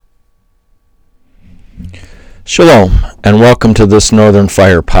Shalom, and welcome to this Northern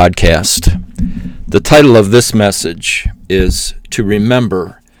Fire podcast. The title of this message is To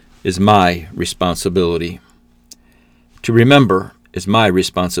Remember is My Responsibility. To remember is my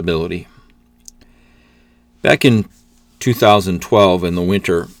responsibility. Back in 2012 in the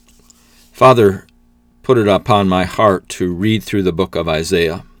winter, Father put it upon my heart to read through the book of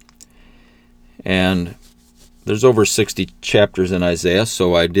Isaiah. And there's over 60 chapters in Isaiah,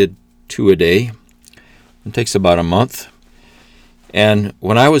 so I did 2 a day. It takes about a month. And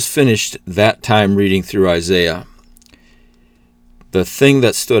when I was finished that time reading through Isaiah, the thing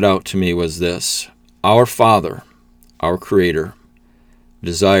that stood out to me was this: our Father, our Creator,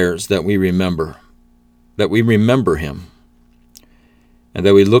 desires that we remember Him, and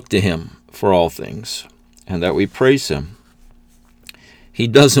that we look to Him for all things, and that we praise Him. He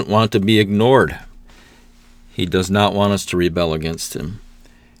doesn't want to be ignored. He does not want us to rebel against Him.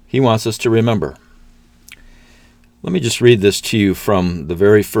 He wants us to remember. Let me just read this to you from the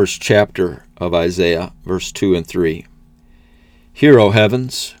very first chapter of Isaiah, verse 2 and 3. Hear, O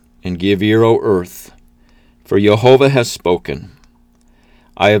heavens, and give ear, O earth, for Jehovah has spoken.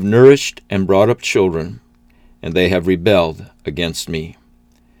 I have nourished and brought up children, and they have rebelled against me.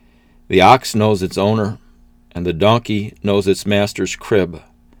 The ox knows its owner, and the donkey knows its master's crib.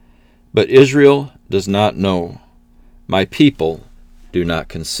 But Israel does not know. My people do not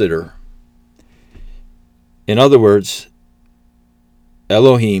consider. In other words,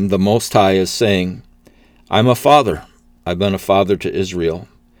 Elohim, the Most High, is saying, I'm a father. I've been a father to Israel.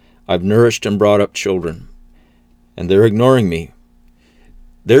 I've nourished and brought up children, and they're ignoring me.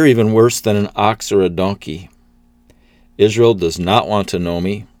 They're even worse than an ox or a donkey. Israel does not want to know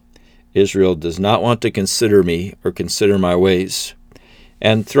me. Israel does not want to consider me or consider my ways.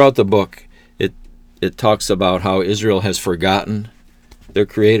 And throughout the book, it talks about how Israel has forgotten their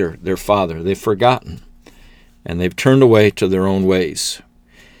Creator, their Father. They've forgotten, and they've turned away to their own ways.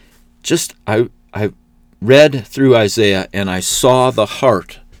 I read through Isaiah, and I saw the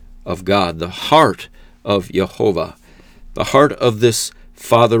heart of God, the heart of Jehovah, the heart of this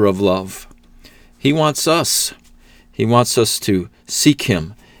Father of love. He wants us. He wants us to seek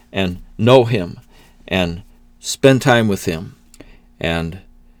Him and know Him and spend time with Him and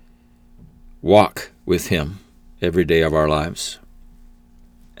walk with Him every day of our lives.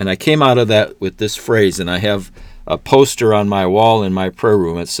 And I came out of that with this phrase, and I have a poster on my wall in my prayer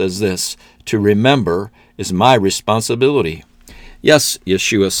room. It says this: to remember is my responsibility. Yes,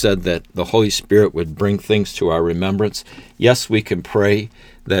 Yeshua said that the Holy Spirit would bring things to our remembrance. Yes, we can pray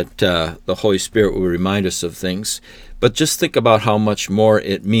that the Holy Spirit will remind us of things. But just think about how much more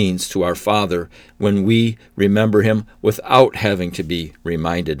it means to our Father when we remember Him without having to be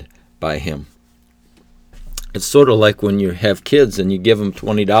reminded by Him. It's sort of like when you have kids and you give them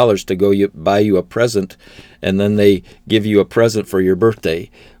 $20 to go buy you a present, and then they give you a present for your birthday,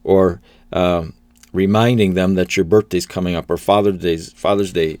 or reminding them that your birthday's coming up or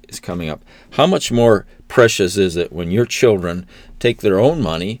Father's Day is coming up. How much more precious is it when your children take their own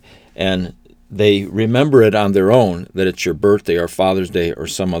money and they remember it on their own that it's your birthday or Father's Day or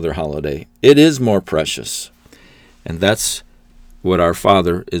some other holiday? It is more precious. And that's what our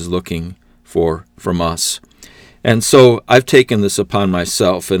Father is looking for from us. And so I've taken this upon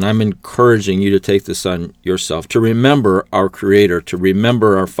myself, and I'm encouraging you to take this on yourself, to remember our Creator, to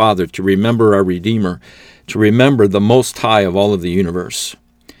remember our Father, to remember our Redeemer, to remember the Most High of all of the universe.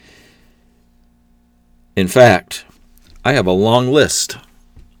 In fact, I have a long list.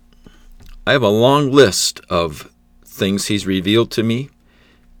 I have a long list of things He's revealed to me,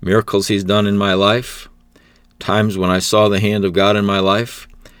 miracles He's done in my life, times when I saw the hand of God in my life.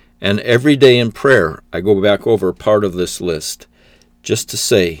 And every day in prayer, I go back over part of this list just to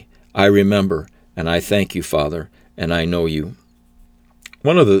say, I remember, and I thank you, Father, and I know you.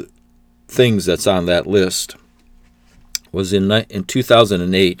 One of the things that's on that list was in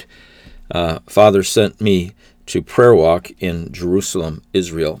 2008, Father sent me to prayer walk in Jerusalem,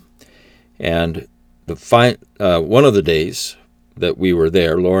 Israel. And one of the days that we were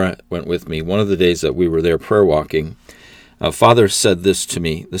there, Laura went with me, one of the days that we were there prayer walking, Father said this to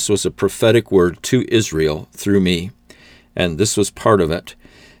me. This was a prophetic word to Israel through me, and this was part of it.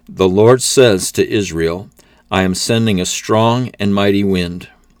 The Lord says to Israel, I am sending a strong and mighty wind,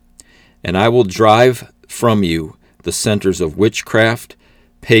 and I will drive from you the centers of witchcraft,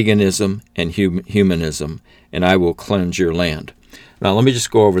 paganism, and humanism, and I will cleanse your land. Now let me just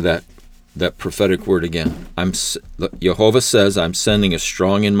go over that prophetic word again. Jehovah says, I'm sending a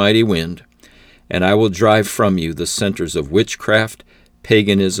strong and mighty wind, and I will drive from you the centers of witchcraft,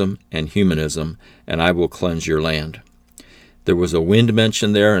 paganism, and humanism, and I will cleanse your land. There was a wind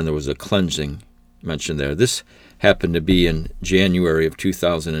mentioned there, and there was a cleansing mentioned there. This happened to be in January of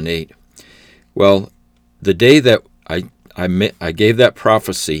 2008. Well, the day that I gave that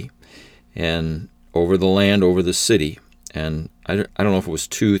prophecy and over the land, over the city, and I don't know if it was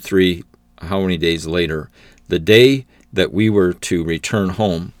 2, 3, how many days later, the day that we were to return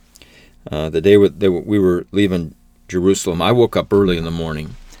home, the day that we were leaving Jerusalem, I woke up early in the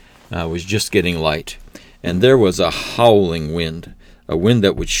morning. It was just getting light, and there was a howling wind, a wind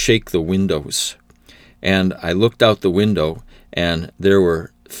that would shake the windows. And I looked out the window, and there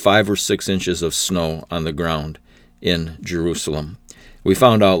were 5 or 6 inches of snow on the ground in Jerusalem. We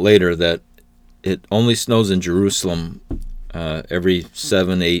found out later that it only snows in Jerusalem every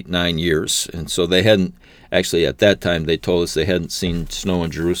 7, 8, 9 years. And so they hadn't, actually at that time, they told us they hadn't seen snow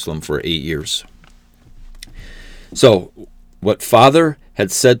in Jerusalem for 8 years. So what Father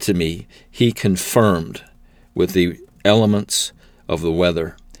had said to me, he confirmed with the elements of the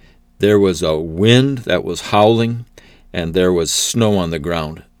weather. There was a wind that was howling, and there was snow on the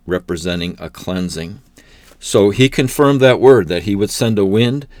ground, representing a cleansing. So he confirmed that word, that he would send a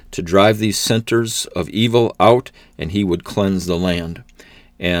wind to drive these centers of evil out, and he would cleanse the land.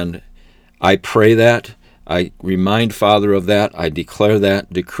 And I pray that. I remind Father of that. I declare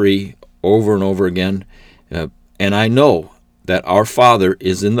that decree over and over again. And I know that our Father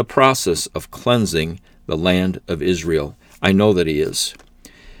is in the process of cleansing the land of Israel. I know that he is.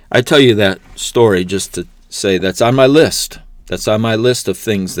 I tell you that story just to say that's on my list. That's on my list of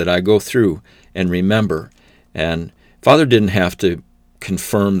things that I go through and remember. And Father didn't have to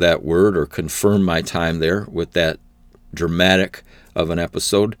confirm that word or confirm my time there with that dramatic of an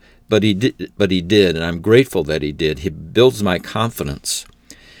episode, but he did, and I'm grateful that he did. He builds my confidence,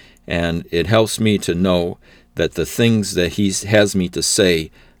 and it helps me to know that the things that he has me to say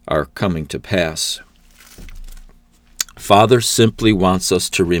are coming to pass. Father simply wants us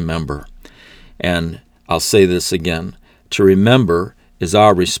to remember, and I'll say this again, to remember is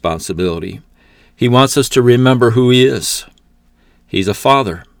our responsibility. He wants us to remember who he is. He's a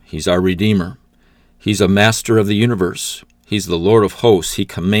Father. He's our Redeemer. He's a Master of the universe. He's the Lord of hosts. He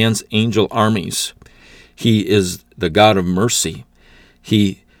commands angel armies. He is the God of mercy.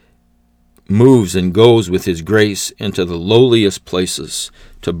 He moves and goes with his grace into the lowliest places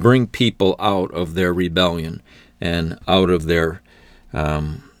to bring people out of their rebellion and out of their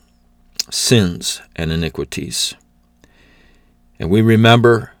sins and iniquities. And we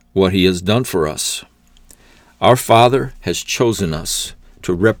remember what he has done for us. Our Father has chosen us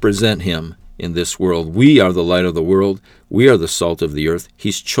to represent him in this world. We are the light of the world. We are the salt of the earth.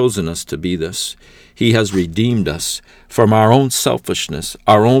 He's chosen us to be this. He has redeemed us from our own selfishness,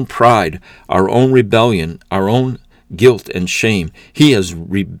 our own pride, our own rebellion, our own guilt and shame. He has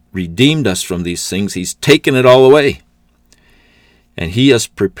redeemed us from these things. He's taken it all away. And he has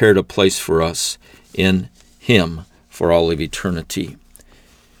prepared a place for us in him for all of eternity.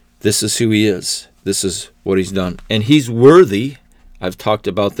 This is who he is. This is what he's done. And he's worthy. I've talked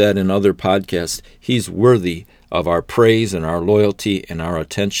about that in other podcasts. He's worthy of our praise and our loyalty and our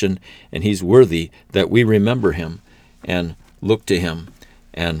attention. And he's worthy that we remember him and look to him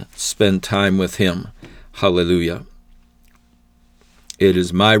and spend time with him. Hallelujah. It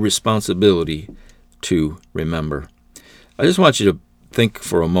is my responsibility to remember. I just want you to think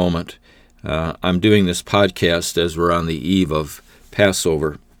for a moment. I'm doing this podcast as we're on the eve of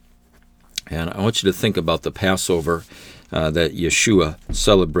Passover. And I want you to think about the Passover that Yeshua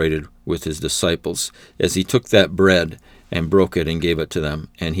celebrated with his disciples as he took that bread and broke it and gave it to them.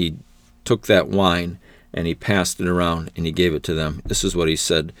 And he took that wine and he passed it around and he gave it to them. This is what he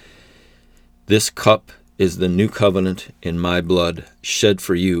said. This cup is the new covenant in my blood, shed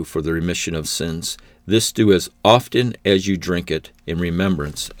for you for the remission of sins. This do as often as you drink it in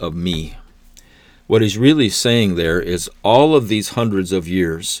remembrance of me. What he's really saying there is all of these hundreds of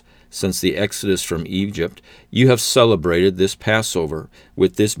years since the exodus from Egypt, you have celebrated this Passover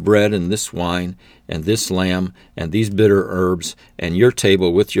with this bread and this wine and this lamb and these bitter herbs and your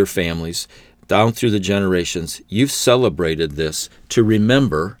table with your families down through the generations. You've celebrated this to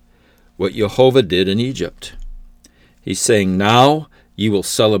remember what Jehovah did in Egypt. He's saying now you will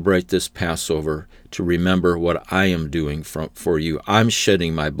celebrate this Passover to remember what I am doing for you. I'm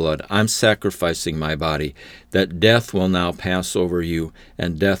shedding my blood. I'm sacrificing my body, that death will now pass over you,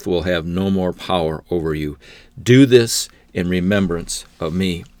 and death will have no more power over you. Do this in remembrance of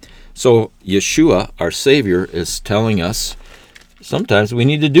me. So Yeshua, our Savior, is telling us sometimes we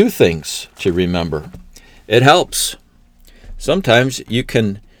need to do things to remember. It helps. Sometimes you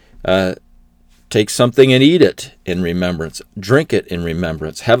can take something and eat it in remembrance. Drink it in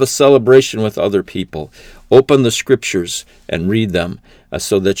remembrance. Have a celebration with other people. Open the scriptures and read them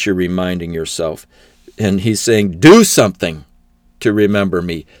so that you're reminding yourself. And he's saying, do something to remember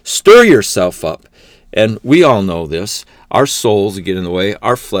me. Stir yourself up. And we all know this. Our souls get in the way.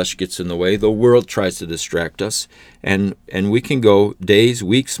 Our flesh gets in the way. The world tries to distract us. And we can go days,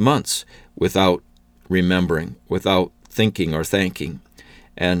 weeks, months without remembering, without thinking or thanking.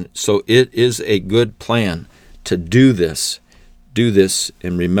 And so it is a good plan to do this. Do this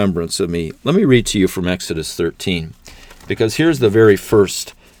in remembrance of me. Let me read to you from Exodus 13, because here's the very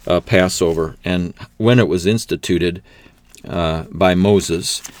first Passover and when it was instituted by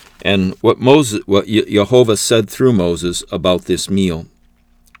Moses, and what Jehovah said through Moses about this meal.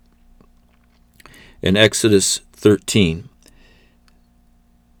 In Exodus 13,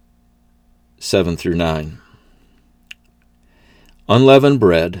 7 through 9. Unleavened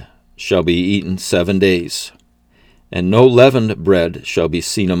bread shall be eaten 7 days, and no leavened bread shall be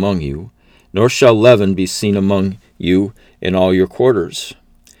seen among you, nor shall leaven be seen among you in all your quarters.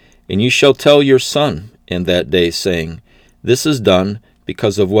 And you shall tell your son in that day, saying, This is done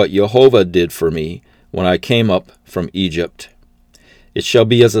because of what Jehovah did for me when I came up from Egypt. It shall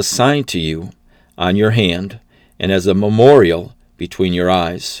be as a sign to you on your hand, and as a memorial between your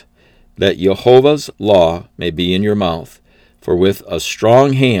eyes, that Jehovah's law may be in your mouth. For with a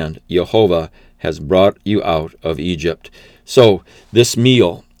strong hand Jehovah has brought you out of Egypt. So this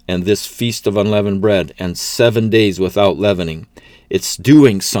meal and this feast of unleavened bread and 7 days without leavening, it's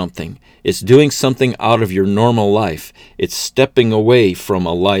doing something. It's doing something out of your normal life. It's stepping away from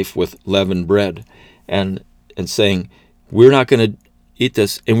a life with leavened bread and saying, we're not going to eat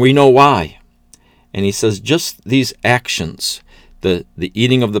this, and we know why. And he says just these actions, the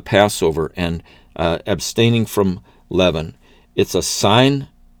eating of the Passover and abstaining from leaven, it's a sign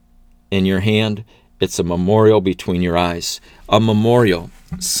in your hand. It's a memorial between your eyes. A memorial.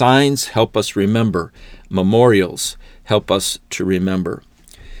 Signs help us remember. Memorials help us to remember.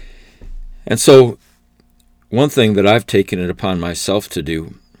 And so one thing that I've taken it upon myself to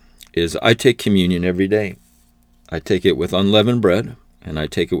do is I take communion every day. I take it with unleavened bread, and I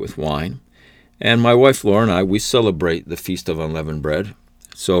take it with wine. And my wife Laura and I, we celebrate the Feast of Unleavened Bread.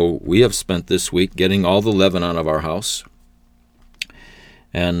 So we have spent this week getting all the leaven out of our house.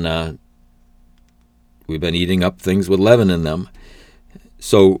 And we've been eating up things with leaven in them.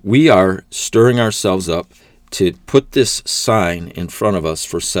 So we are stirring ourselves up to put this sign in front of us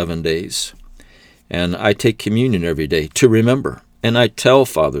for 7 days. And I take communion every day to remember. And I tell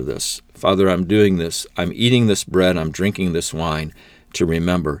Father this, Father, I'm doing this. I'm eating this bread. I'm drinking this wine to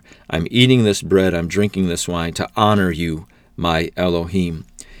remember. I'm eating this bread. I'm drinking this wine to honor you, my Elohim.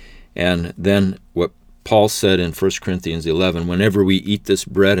 And then what Paul said in 1 Corinthians 11, whenever we eat this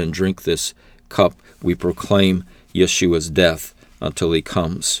bread and drink this cup, we proclaim Yeshua's death until he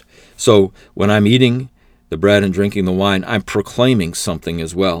comes. So when I'm eating the bread and drinking the wine, I'm proclaiming something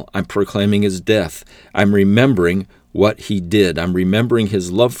as well. I'm proclaiming his death. I'm remembering what he did. I'm remembering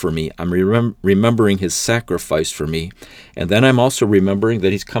his love for me. I'm remembering his sacrifice for me. And then I'm also remembering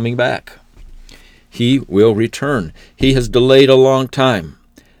that he's coming back. He will return. He has delayed a long time,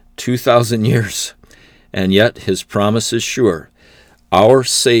 2,000 years. And yet his promise is sure. Our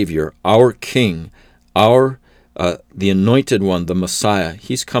Savior, our King, the Anointed One, the Messiah,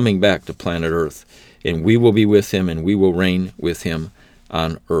 he's coming back to planet Earth. And we will be with him, and we will reign with him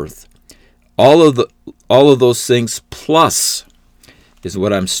on earth. All of those things plus is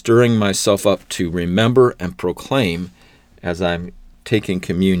what I'm stirring myself up to remember and proclaim as I'm taking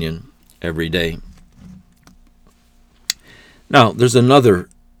communion every day. Now, there's another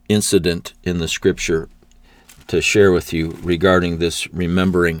incident in the Scripture to share with you regarding this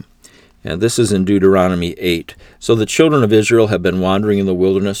remembering. And this is in Deuteronomy 8. So the children of Israel have been wandering in the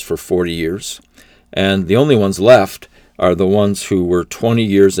wilderness for 40 years. And the only ones left are the ones who were 20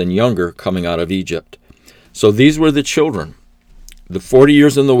 years and younger coming out of Egypt. So these were the children. The 40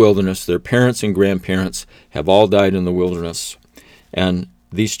 years in the wilderness, their parents and grandparents have all died in the wilderness. And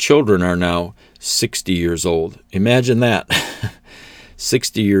these children are now 60 years old. Imagine that.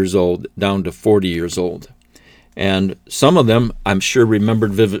 60 years old down to 40 years old. And some of them, I'm sure,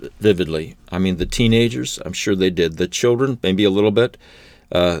 remembered vividly. I mean, the teenagers, I'm sure they did. The children, maybe a little bit.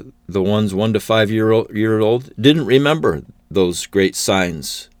 The ones 1 to 5 year old didn't remember those great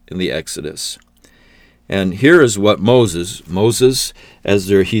signs in the Exodus. And here is what Moses, as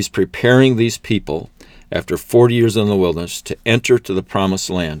he's preparing these people after 40 years in the wilderness to enter to the promised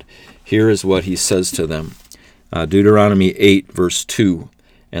land, here is what he says to them. Deuteronomy 8, verse 2,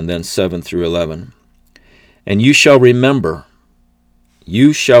 and then 7 through 11. And you shall remember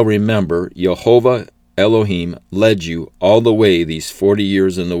Jehovah Elohim led you all the way these 40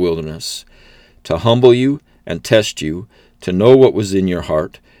 years in the wilderness to humble you and test you, to know what was in your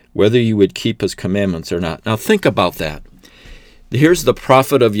heart, whether you would keep his commandments or not. Now think about that. Here's the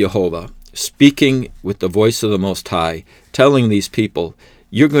prophet of Jehovah speaking with the voice of the Most High, telling these people,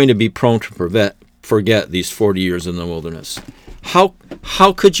 you're going to be prone to forget these 40 years in the wilderness.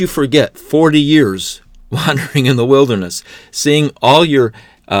 How could you forget 40 years wandering in the wilderness, seeing all your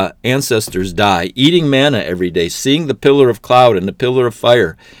ancestors die, eating manna every day, seeing the pillar of cloud and the pillar of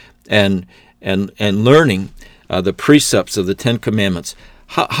fire, and learning the precepts of the Ten Commandments?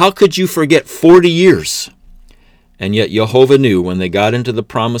 How could you forget 40 years? And yet Jehovah knew when they got into the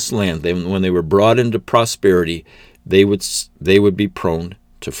promised land, when they were brought into prosperity, they would be prone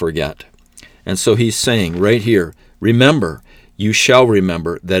to forget. And so he's saying right here, remember, you shall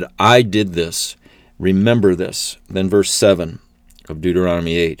remember that I did this. Remember this. Then verse 7 of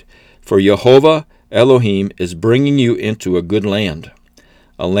Deuteronomy 8. For Jehovah Elohim is bringing you into a good land,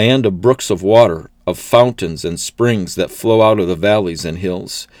 a land of brooks of water, of fountains and springs that flow out of the valleys and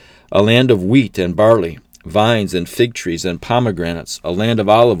hills, a land of wheat and barley, vines and fig trees and pomegranates, a land of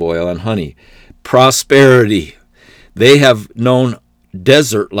olive oil and honey. Prosperity. They have known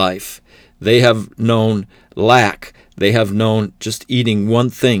desert life. They have known lack. They have known just eating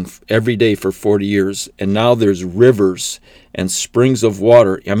one thing every day for 40 years. And now there's rivers and springs of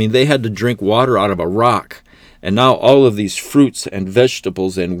water. I mean, they had to drink water out of a rock. And now all of these fruits and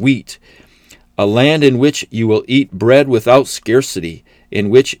vegetables and wheat. A land in which you will eat bread without scarcity, in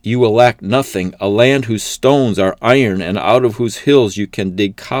which you will lack nothing. A land whose stones are iron and out of whose hills you can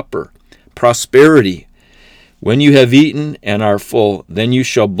dig copper. Prosperity. When you have eaten and are full, then you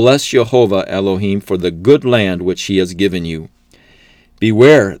shall bless Jehovah Elohim for the good land which he has given you.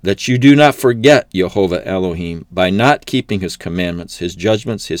 Beware that you do not forget Jehovah Elohim by not keeping his commandments, his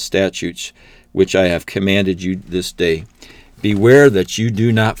judgments, his statutes, which I have commanded you this day. Beware that you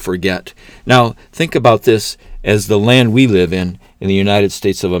do not forget. Now, think about this as the land we live in the United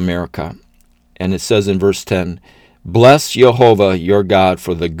States of America. And it says in verse 10, bless Jehovah your God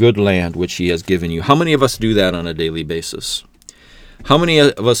for the good land which he has given you. How many of us do that on a daily basis? How many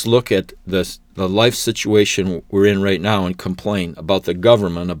of us look at the life situation we're in right now and complain about the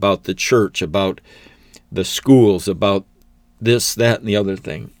government, about the church, about the schools, about this, that, and the other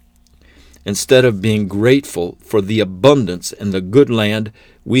thing, instead of being grateful for the abundance and the good land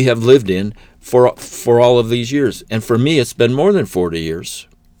we have lived in for all of these years? And for me, it's been more than 40 years.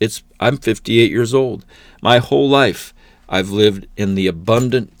 I'm 58 years old. My whole life, I've lived in the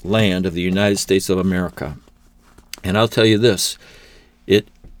abundant land of the United States of America. And I'll tell you this,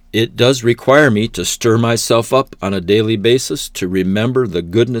 it does require me to stir myself up on a daily basis to remember the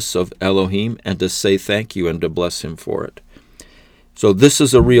goodness of Elohim and to say thank you and to bless him for it. So this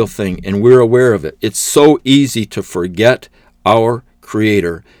is a real thing, and we're aware of it. It's so easy to forget our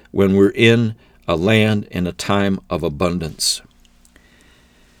Creator when we're in a land and a time of abundance.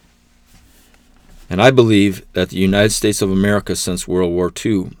 And I believe that the United States of America since World War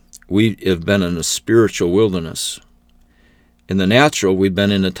II, we have been in a spiritual wilderness. In the natural, we've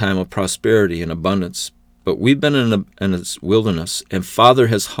been in a time of prosperity and abundance, but we've been in a wilderness, and Father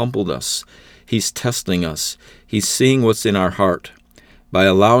has humbled us. He's testing us. He's seeing what's in our heart by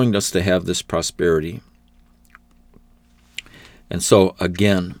allowing us to have this prosperity. And so,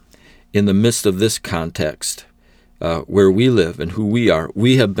 again, in the midst of this context, where we live and who we are,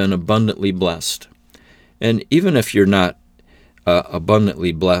 we have been abundantly blessed. And even if you're not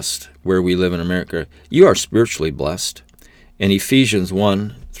abundantly blessed where we live in America, you are spiritually blessed. In Ephesians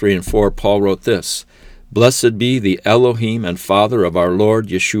 1, 3 and 4, Paul wrote this, blessed be the Elohim and Father of our Lord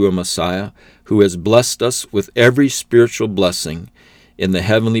Yeshua Messiah, who has blessed us with every spiritual blessing in the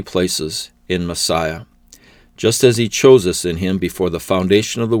heavenly places in Messiah, just as he chose us in him before the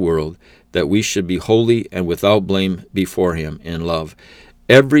foundation of the world, that we should be holy and without blame before him in love.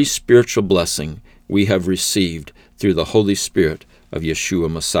 Every spiritual blessing we have received through the Holy Spirit of Yeshua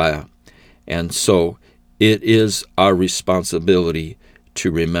Messiah. And so it is our responsibility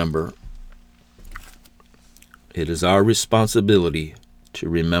to remember. It is our responsibility to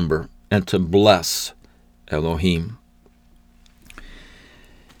remember and to bless Elohim.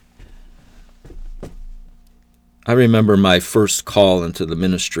 I remember my first call into the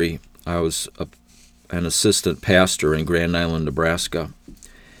ministry. I was an assistant pastor in Grand Island, Nebraska,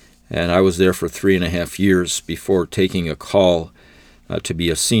 and I was there for 3.5 years before taking a call to be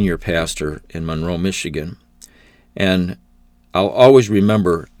a senior pastor in Monroe, Michigan. And I'll always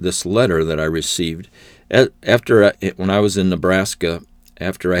remember this letter that I received. When I was in Nebraska,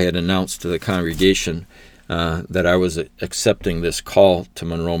 after I had announced to the congregation that I was accepting this call to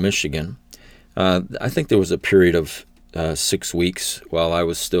Monroe, Michigan, I think there was a period of 6 weeks while I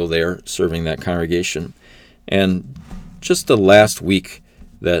was still there serving that congregation. And just the last week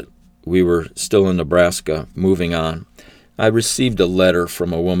that we were still in Nebraska, moving on, I received a letter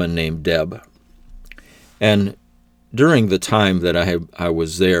from a woman named Deb. And during the time that I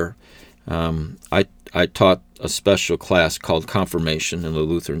was there, I taught a special class called Confirmation in the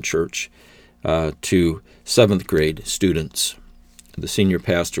Lutheran Church to 7th grade students. The senior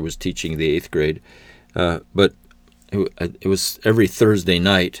pastor was teaching the 8th grade, but it was every Thursday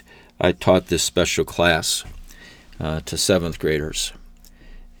night I taught this special class to 7th graders.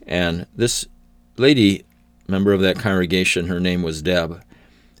 And this lady, member of that congregation, her name was Deb,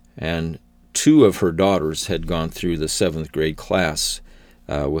 and 2 of her daughters had gone through the 7th grade class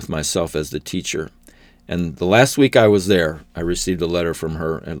with myself as the teacher. And the last week I was there, I received a letter from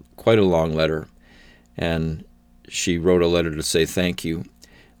her, and quite a long letter, and she wrote a letter to say thank you.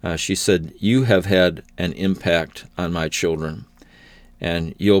 She said, "You have had an impact on my children,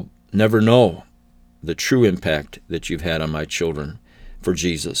 and you'll never know the true impact that you've had on my children for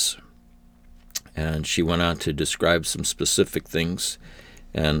Jesus." And she went on to describe some specific things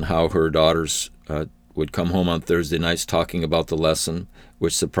and how her daughters would come home on Thursday nights talking about the lesson,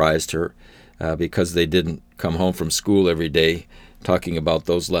 which surprised her because they didn't come home from school every day talking about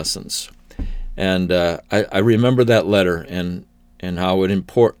those lessons. And I remember that letter and how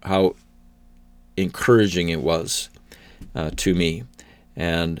how encouraging it was to me,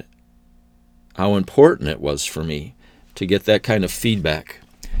 and how important it was for me to get that kind of feedback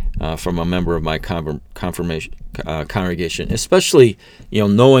from a member of my congregation, especially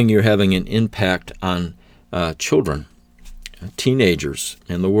knowing you're having an impact on children, teenagers,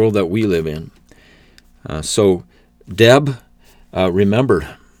 in the world that we live in. So Deb remembered,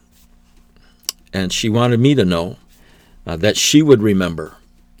 and she wanted me to know that she would remember.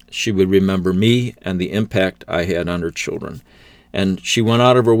 She would remember me and the impact I had on her children. And she went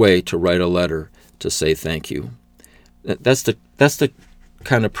out of her way to write a letter to say thank you. That's the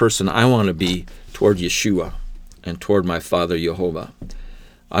kind of person I want to be toward Yeshua and toward my Father Jehovah.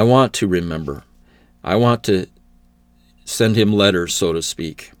 I want to remember. I want to send him letters, so to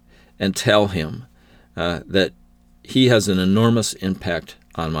speak, and tell him that he has an enormous impact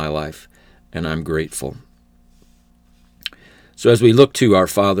on my life, and I'm grateful. So as we look to our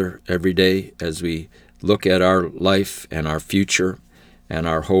Father every day, as we look at our life and our future and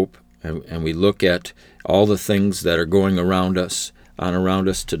our hope, and we look at all the things that are going around us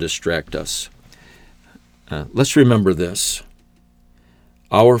to distract us, let's remember this.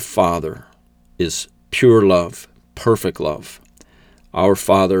 Our Father is pure love, perfect love. Our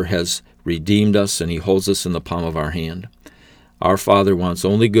Father has redeemed us, and he holds us in the palm of our hand. Our Father wants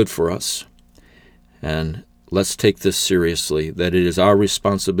only good for us, and let's take this seriously, that it is our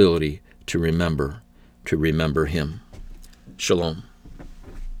responsibility to remember him. Shalom.